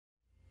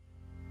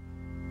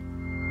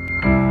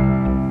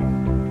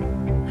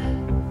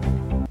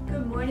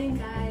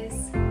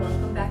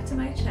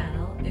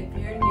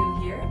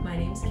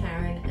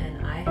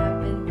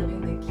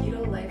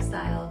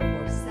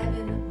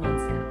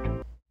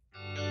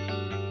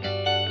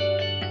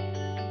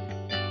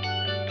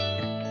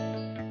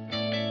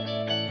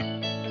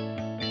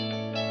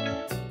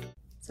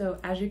So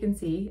as you can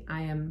see,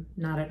 I am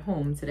not at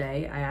home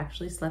today. I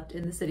actually slept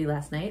in the city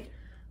last night.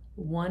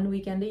 One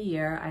weekend a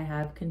year, I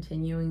have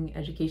continuing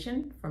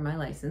education for my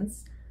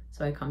license.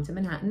 So I come to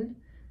Manhattan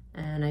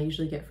and I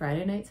usually get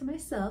Friday night to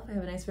myself. I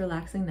have a nice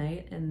relaxing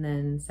night, and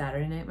then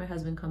Saturday night my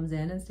husband comes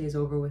in and stays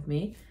over with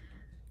me.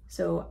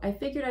 So I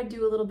figured I'd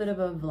do a little bit of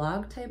a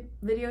vlog type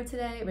video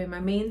today. I mean, my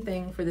main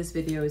thing for this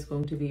video is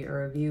going to be a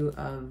review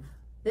of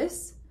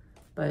this,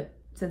 but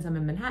since I'm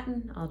in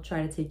Manhattan, I'll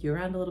try to take you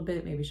around a little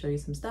bit, maybe show you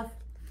some stuff.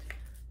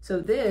 So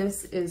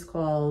this is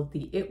called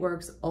the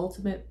itworks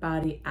Ultimate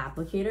Body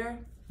Applicator.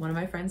 One of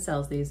my friends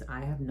sells these.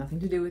 I have nothing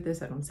to do with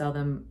this. I don't sell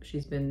them.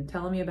 She's been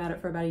telling me about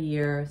it for about a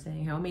year,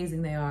 saying how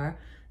amazing they are.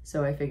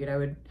 So I figured I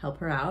would help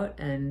her out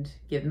and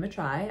give them a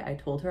try. I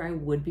told her I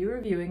would be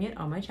reviewing it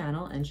on my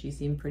channel and she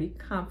seemed pretty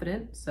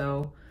confident.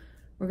 So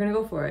we're gonna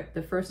go for it.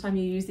 The first time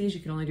you use these,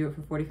 you can only do it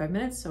for 45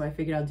 minutes. So I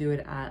figured I'll do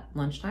it at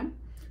lunchtime.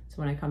 So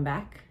when I come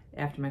back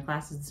after my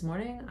classes this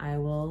morning, I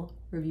will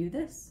review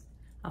this.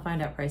 I'll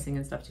find out pricing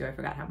and stuff too. I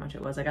forgot how much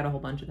it was. I got a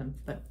whole bunch of them,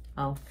 but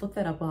I'll look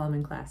that up while I'm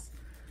in class.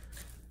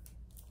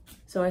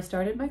 So I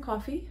started my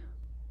coffee.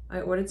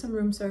 I ordered some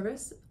room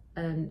service,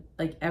 and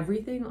like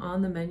everything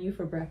on the menu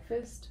for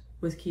breakfast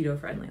was keto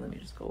friendly. Let me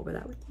just go over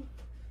that with you.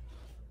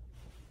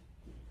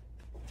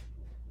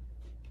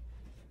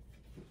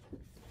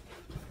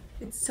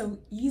 It's so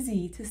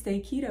easy to stay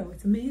keto.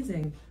 It's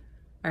amazing.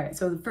 All right,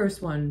 so the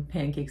first one,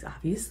 pancakes,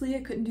 obviously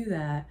I couldn't do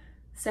that.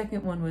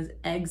 Second one was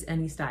eggs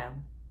any style.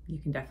 You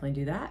can definitely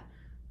do that.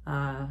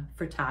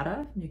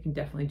 Frittata, you can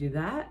definitely do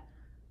that.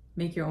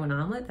 Make your own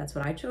omelet, that's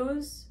what I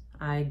chose.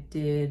 I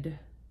did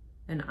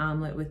an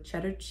omelet with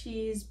cheddar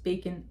cheese,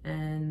 bacon,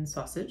 and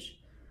sausage.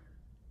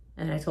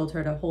 And I told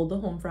her to hold the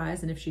home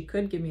fries, and if she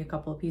could, give me a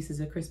couple of pieces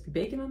of crispy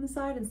bacon on the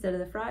side instead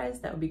of the fries,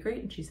 that would be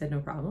great. And she said no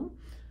problem.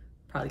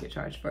 Probably get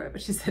charged for it,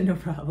 but she said no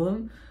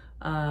problem.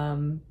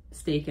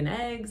 Steak and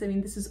eggs, I mean,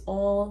 this is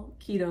all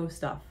keto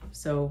stuff.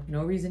 So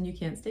no reason you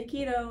can't stay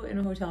keto in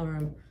a hotel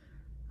room.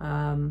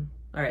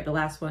 All right, the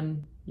last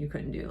one you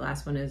couldn't do. The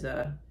last one is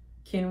a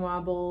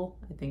quinoa bowl.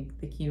 I think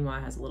the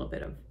quinoa has a little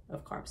bit of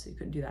carbs, so you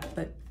couldn't do that,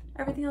 but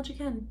everything else you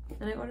can.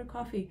 And I ordered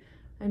coffee.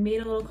 I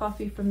made a little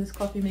coffee from this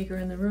coffee maker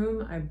in the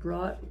room. I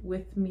brought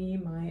with me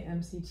my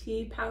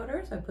MCT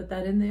powder, so I put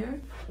that in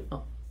there.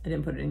 Oh, I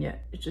didn't put it in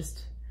yet. It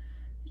just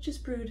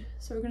brewed.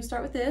 So we're gonna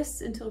start with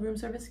this until room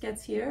service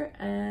gets here,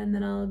 and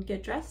then I'll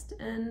get dressed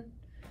and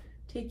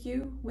take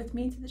you with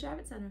me to the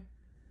Javits Center.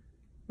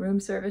 Room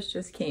service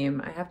just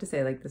came. I have to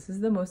say, like, this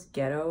is the most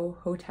ghetto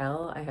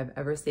hotel I have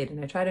ever stayed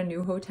in. I tried a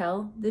new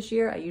hotel this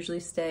year. I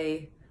usually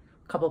stay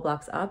a couple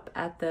blocks up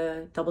at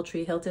the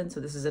DoubleTree Hilton. So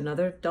this is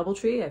another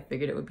DoubleTree. I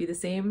figured it would be the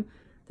same.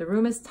 The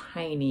room is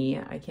tiny.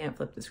 I can't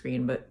flip the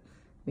screen, but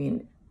I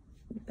mean,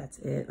 that's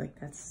it. Like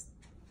that's,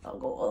 I'll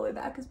go all the way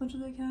back as much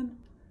as I can.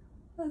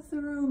 That's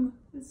the room.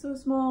 It's so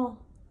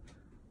small.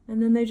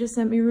 And then they just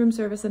sent me room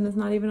service and it's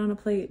not even on a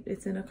plate.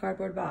 It's in a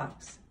cardboard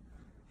box.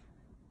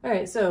 All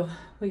right, so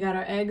we got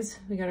our eggs,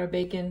 we got our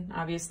bacon.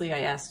 Obviously I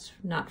asked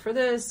not for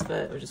this,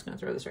 but we're just gonna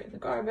throw this right in the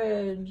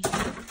garbage.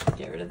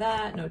 Get rid of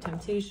that, no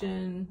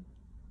temptation.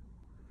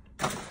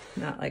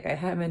 Not like I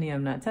have any,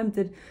 I'm not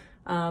tempted.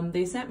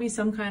 They sent me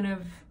some kind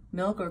of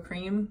milk or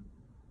cream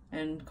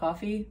and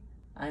coffee.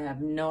 I have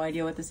no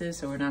idea what this is,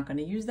 so we're not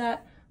gonna use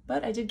that.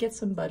 But I did get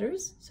some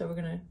butters, so we're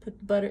gonna put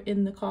the butter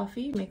in the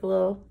coffee, make a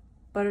little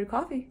buttered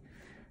coffee.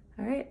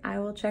 All right, I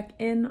will check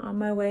in on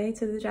my way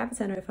to the Javits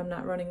Center if I'm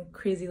not running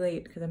crazy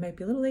late, because I might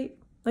be a little late,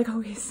 like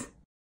always.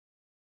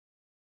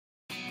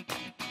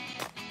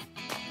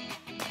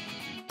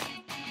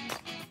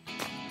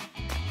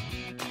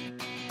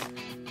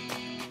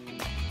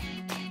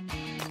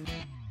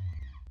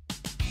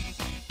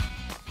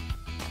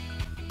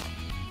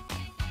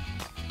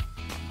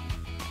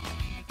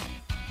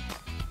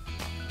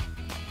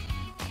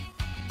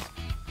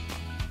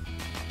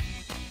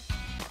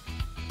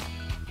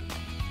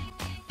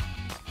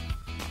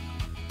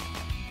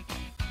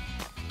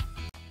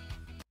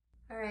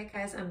 All right,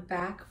 guys, I'm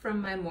back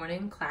from my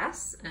morning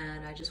class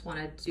and I just want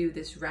to do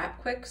this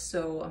wrap quick.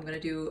 So I'm going to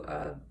do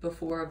a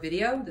before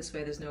video. This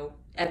way there's no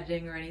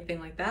editing or anything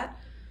like that.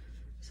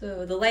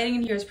 So the lighting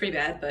in here is pretty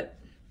bad, but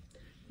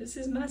this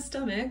is my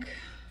stomach.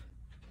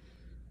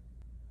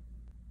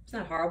 It's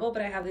not horrible,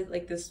 but I have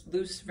like this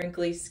loose,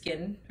 wrinkly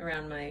skin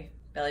around my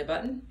belly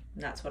button.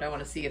 And that's what I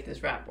want to see if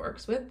this wrap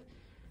works with.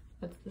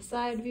 That's the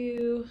side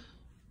view,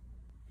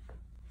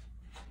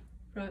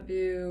 front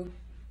view,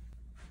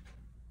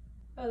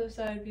 other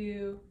side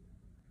view.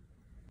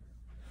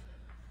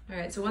 All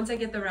right, so once I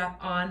get the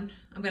wrap on,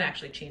 I'm gonna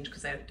actually change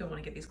because I don't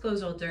wanna get these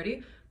clothes all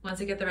dirty.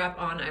 Once I get the wrap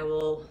on, I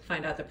will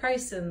find out the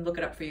price and look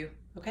it up for you,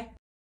 okay?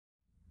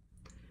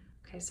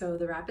 Okay, so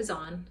the wrap is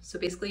on. So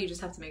basically you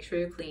just have to make sure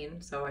you're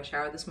clean. So I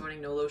showered this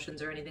morning, no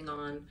lotions or anything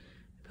on.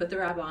 Put the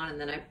wrap on and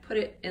then I put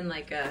it in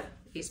like a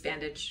ace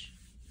bandage.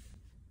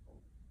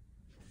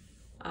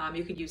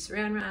 You could use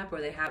saran wrap, or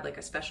they have like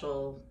a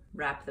special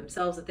wrap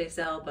themselves that they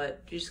sell,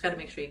 but you just gotta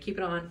make sure you keep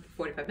it on for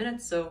 45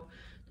 minutes. So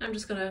I'm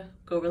just gonna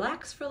go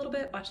relax for a little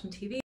bit, watch some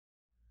TV.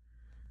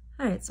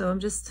 All right, so I'm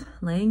just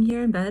laying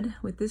here in bed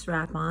with this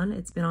wrap on.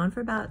 It's been on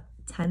for about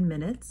 10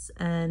 minutes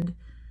and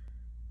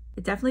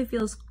it definitely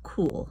feels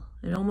cool.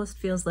 It almost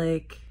feels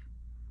like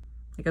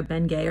a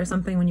Bengay or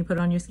something when you put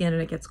it on your skin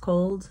and it gets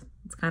cold.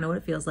 It's kind of what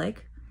it feels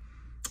like.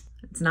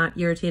 It's not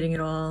irritating at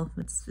all.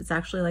 It's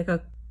actually like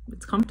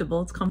it's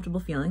comfortable. It's a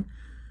comfortable feeling.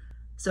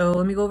 So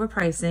let me go over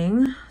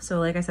pricing. So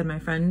like I said, my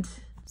friend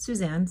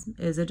Suzanne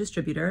is a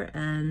distributor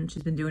and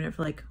she's been doing it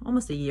for like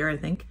almost a year, I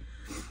think.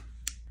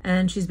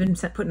 And she's been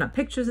putting up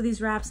pictures of these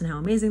wraps and how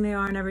amazing they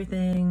are and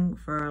everything.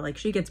 For like,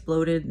 she gets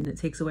bloated and it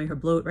takes away her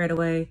bloat right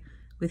away.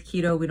 With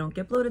keto, we don't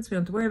get bloated, so we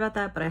don't have to worry about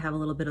that, but I have a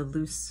little bit of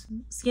loose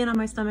skin on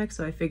my stomach,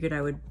 so I figured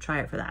I would try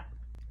it for that.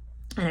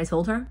 And I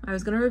told her I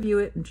was gonna review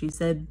it, and she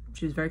said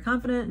she was very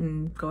confident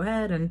and go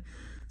ahead, and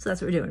so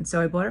that's what we're doing.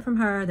 So I bought it from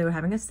her. They were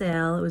having a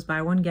sale. It was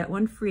buy one, get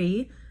one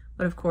free.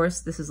 But of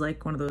course, this is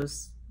like one of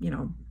those, you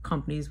know,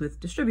 companies with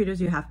distributors,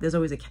 there's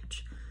always a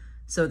catch.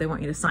 So they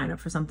want you to sign up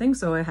for something.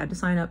 So I had to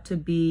sign up to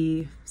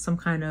be some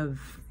kind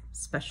of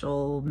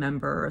special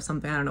member or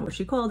something. I don't know what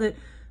she called it,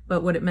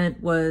 but what it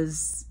meant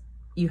was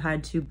you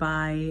had to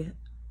buy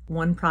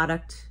one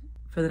product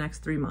for the next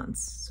 3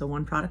 months. So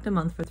one product a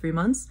month for 3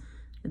 months.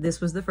 This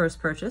was the first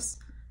purchase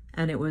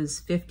and it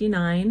was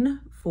 $59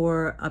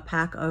 for a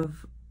pack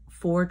of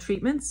 4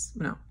 treatments.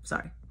 No,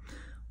 sorry.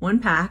 One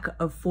pack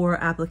of 4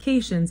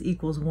 applications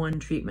equals 1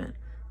 treatment.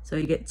 So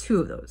you get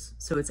 2 of those.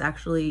 So it's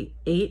actually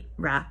 8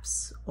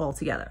 wraps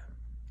altogether.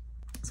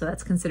 So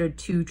that's considered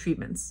 2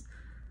 treatments.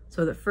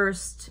 So the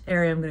first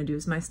area I'm gonna do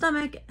is my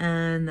stomach,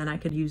 and then I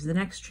could use the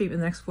next treatment,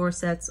 the next 4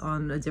 sets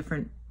on a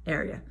different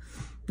area.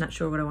 Not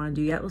sure what I wanna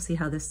do yet. We'll see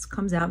how this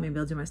comes out. Maybe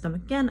I'll do my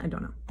stomach again, I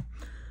don't know.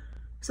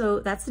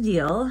 So that's the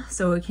deal.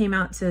 So it came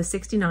out to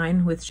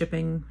 $69 with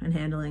shipping and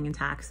handling and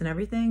tax and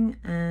everything,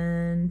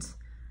 and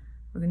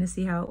we're gonna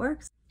see how it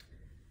works.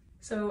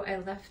 So I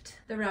left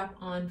the wrap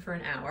on for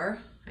an hour.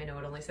 I know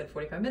it only said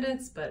 45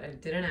 minutes, but I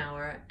did an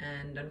hour,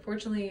 and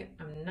unfortunately,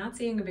 I'm not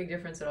seeing a big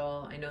difference at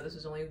all. I know this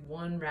is only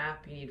 1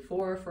 wrap. You need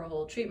 4 for a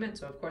whole treatment,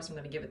 so of course I'm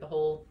gonna give it the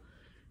whole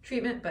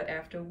treatment, but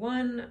after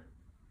 1,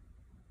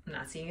 I'm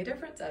not seeing a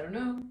difference. I don't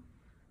know.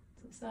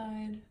 To the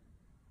side.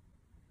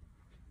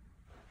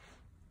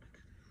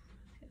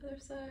 The other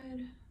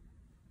side.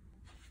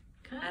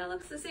 Kinda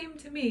looks the same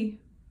to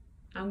me.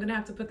 I'm gonna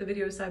have to put the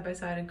videos side by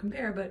side and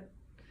compare, but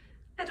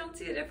I don't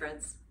see a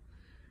difference.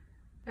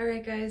 All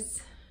right,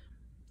 guys.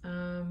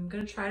 I'm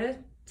gonna try to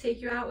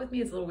take you out with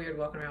me. It's a little weird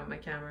walking around with my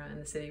camera in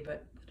the city,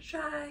 but let's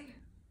try.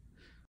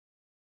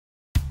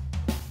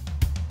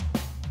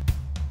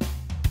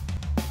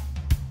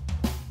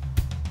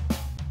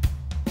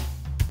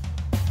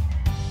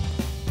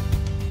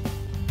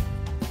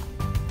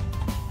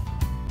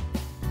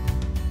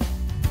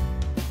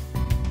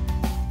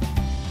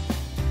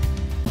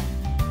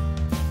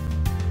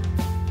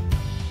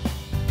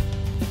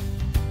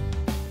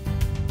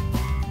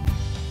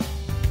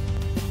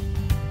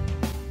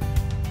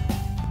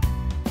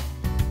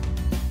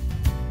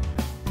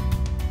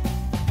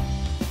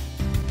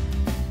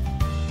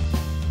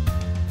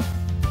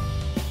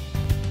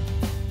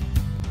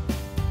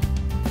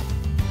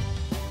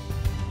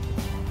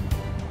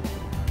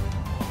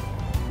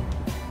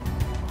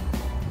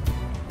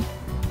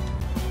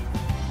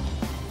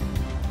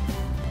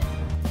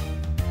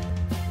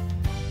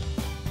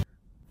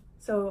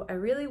 So I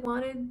really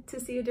wanted to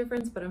see a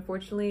difference, but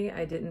unfortunately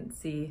I didn't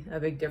see a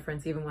big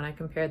difference even when I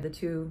compared the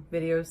 2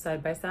 videos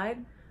side by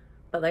side.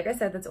 But like I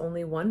said, that's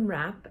only 1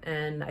 wrap,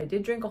 and I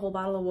did drink a whole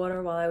bottle of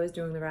water while I was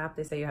doing the wrap.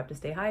 They say you have to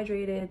stay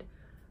hydrated.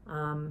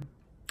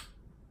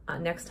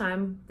 Next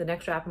time, the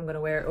next wrap, I'm gonna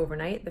wear it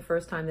overnight. The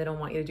first time they don't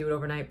want you to do it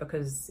overnight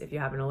because if you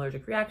have an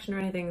allergic reaction or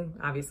anything,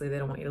 obviously they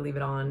don't want you to leave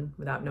it on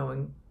without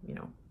knowing, you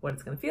know, what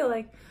it's gonna feel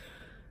like.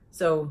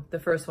 So the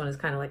first one is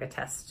kind of like a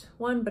test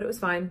one, but it was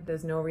fine.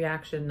 There's no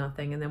reaction,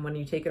 nothing. And then when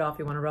you take it off,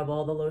 you want to rub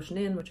all the lotion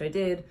in, which I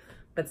did,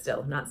 but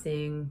still not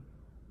seeing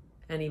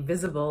any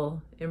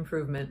visible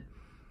improvement.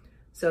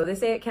 So they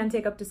say it can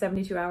take up to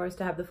 72 hours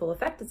to have the full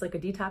effect. It's like a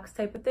detox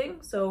type of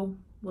thing. So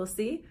we'll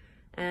see.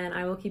 And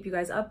I will keep you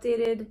guys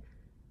updated.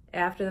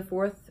 After the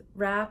 4th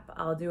wrap,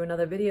 I'll do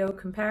another video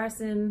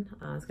comparison.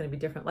 It's going to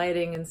be different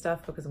lighting and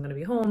stuff because I'm going to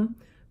be home,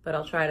 but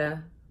I'll try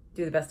to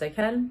do the best I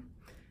can.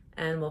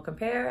 And we'll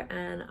compare,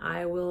 and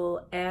I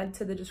will add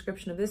to the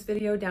description of this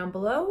video down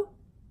below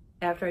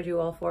after I do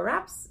all 4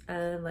 wraps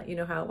and let you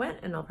know how it went,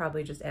 and I'll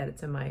probably just add it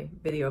to my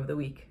video of the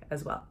week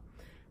as well.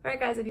 All right,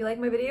 guys, if you like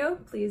my video,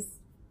 please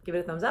give it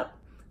a thumbs up.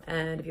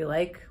 And if you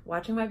like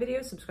watching my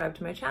videos, subscribe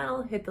to my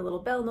channel, hit the little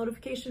bell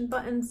notification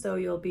button so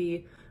you'll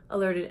be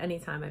alerted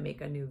anytime I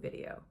make a new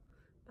video.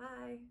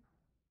 Bye.